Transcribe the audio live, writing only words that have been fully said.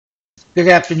Good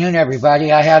afternoon,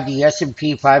 everybody. I have the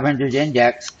S&P 500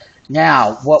 index.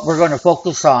 Now, what we're going to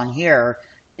focus on here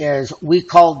is we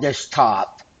called this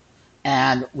top,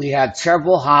 and we had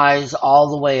several highs all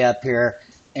the way up here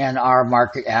in our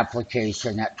market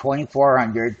application. At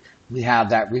 2400, we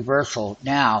have that reversal.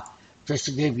 Now, just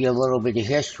to give you a little bit of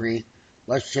history,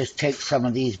 let's just take some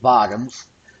of these bottoms.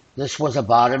 This was a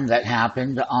bottom that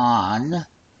happened on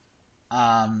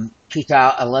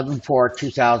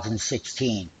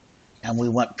 11/4/2016, and we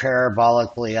went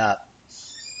parabolically up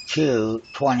to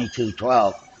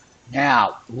 2212.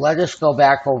 Now, let us go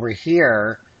back over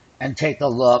here and take a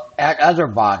look at other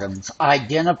bottoms,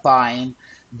 identifying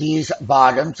these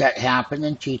bottoms that happened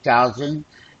in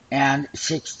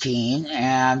 2016,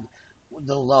 and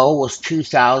the low was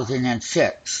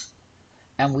 2006.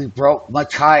 And we broke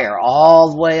much higher,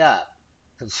 all the way up,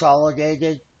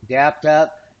 consolidated, gapped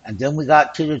up, and then we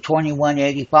got to the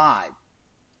 2185.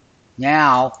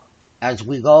 Now, as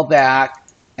we go back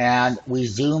and we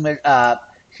zoom it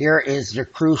up, here is the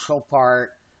crucial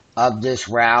part of this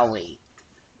rally,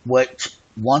 which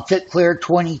once it cleared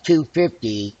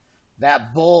 2250,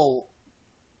 that bull,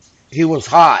 he was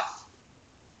hot.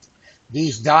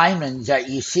 These diamonds that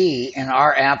you see in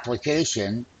our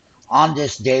application on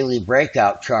this daily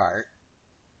breakout chart.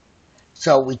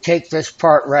 So we take this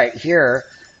part right here,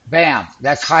 bam,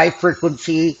 that's high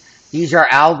frequency. These are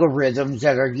algorithms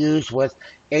that are used with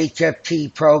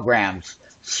HFT programs,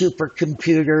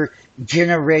 supercomputer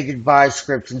generated buy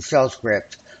scripts and sell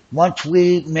scripts. Once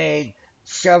we made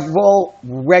several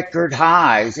record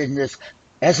highs in this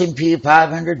S&P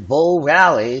 500 bull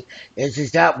rally,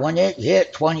 is that when it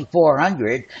hit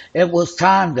 2400, it was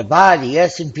time to buy the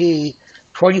S&P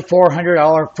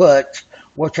 $2,400 puts,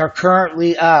 which are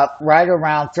currently up right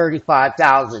around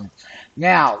 35,000.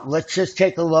 Now, let's just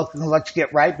take a look and let's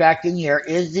get right back in here.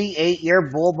 Is the 8-year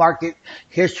bull market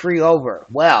history over?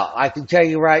 Well, I can tell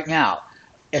you right now,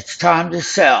 it's time to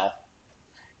sell.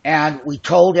 And we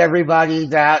told everybody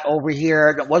that over here,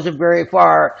 and it wasn't very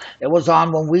far. It was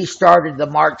on when we started the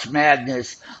March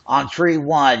Madness on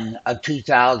 3/1 of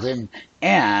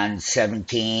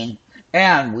 2017.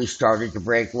 And we started to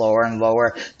break lower and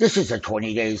lower. This is a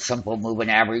 20-day simple moving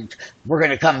average. We're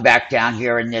going to come back down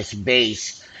here in this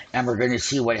base, and we're going to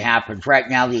see what happens. Right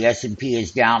now, the S&P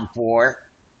is down 4.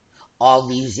 All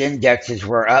these indexes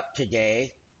were up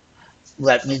today.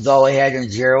 Let me go ahead and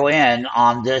zero in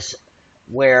on this,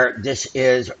 where this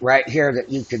is right here that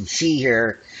you can see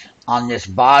here on this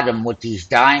bottom with these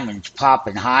diamonds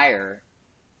popping higher.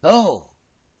 Boom!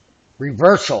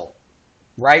 Reversal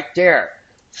right there.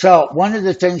 So one of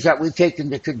the things that we take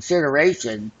into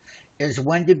consideration is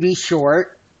when to be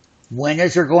short, when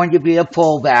is there going to be a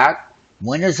pullback,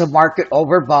 when is the market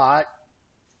overbought,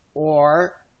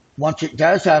 or once it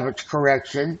does have its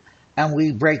correction and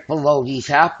we break below these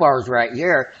half bars right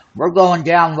here, we're going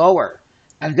down lower.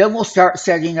 And then we'll start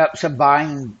setting up some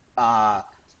buying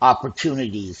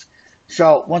opportunities.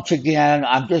 So once again,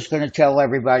 I'm just going to tell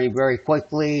everybody very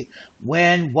quickly,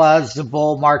 when was the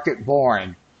bull market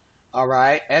born? All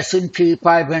right, S&P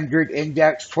 500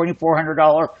 index,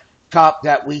 $2,400 top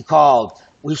that we called.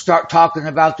 We start talking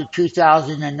about the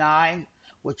 2009,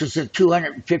 which is a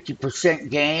 250%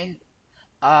 gain.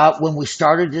 When we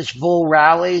started this bull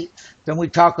rally, then we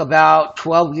talk about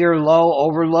 12-year low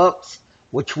overlooks,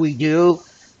 which we do,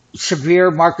 severe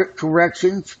market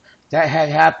corrections that had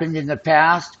happened in the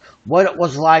past, what it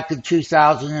was like in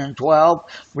 2012.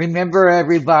 Remember,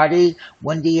 everybody,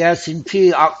 when the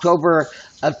S&P October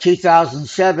of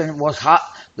 2007 was hot,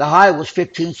 the high was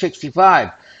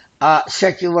 1565.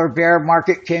 Secular bear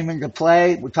market came into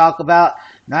play. We talk about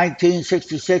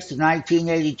 1966 to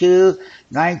 1982,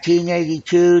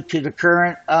 1982 to the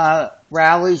current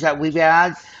rallies that we've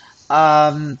had.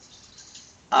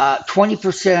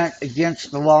 20%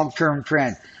 against the long-term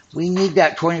trend. We need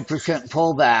that 20%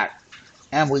 pullback,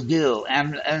 and we do.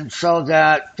 And so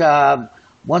that,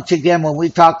 once again, when we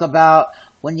talk about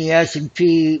when the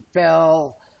S&P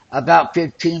fell about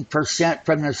 15%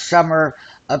 from the summer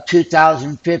of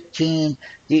 2015,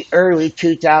 the early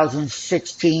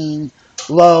 2016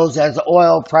 lows as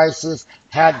oil prices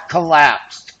had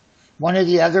collapsed. One of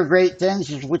the other great things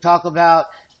is we talk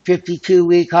about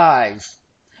 52-week highs.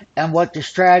 And what the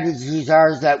strategies are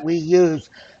is that we use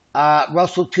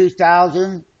Russell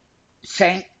 2000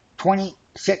 sank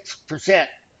 26%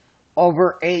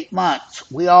 over 8 months.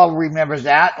 We all remember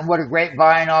that, and what a great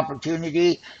buying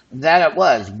opportunity that it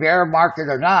was. Bear market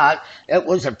or not, it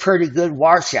was a pretty good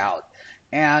washout.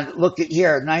 And look at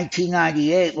here,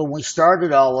 1998, when we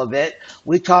started all of it,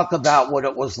 we talk about what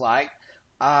it was like.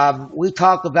 We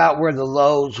talk about where the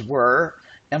lows were,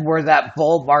 and where that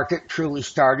bull market truly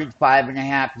started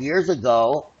 5.5 years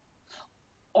ago,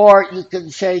 or you can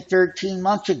say 13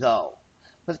 months ago.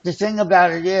 But the thing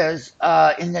about it is,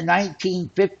 in the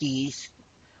 1950s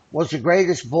was the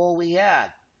greatest bull we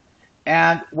had.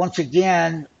 And once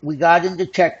again, we got into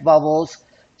tech bubbles.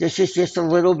 This is just a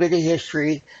little bit of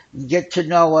history. Get to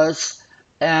know us,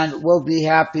 and we'll be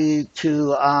happy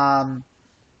to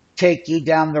take you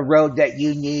down the road that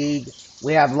you need.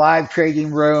 We have live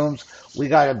trading rooms. We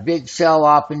got a big sell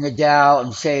off in the Dow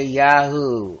and say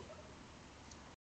Yahoo.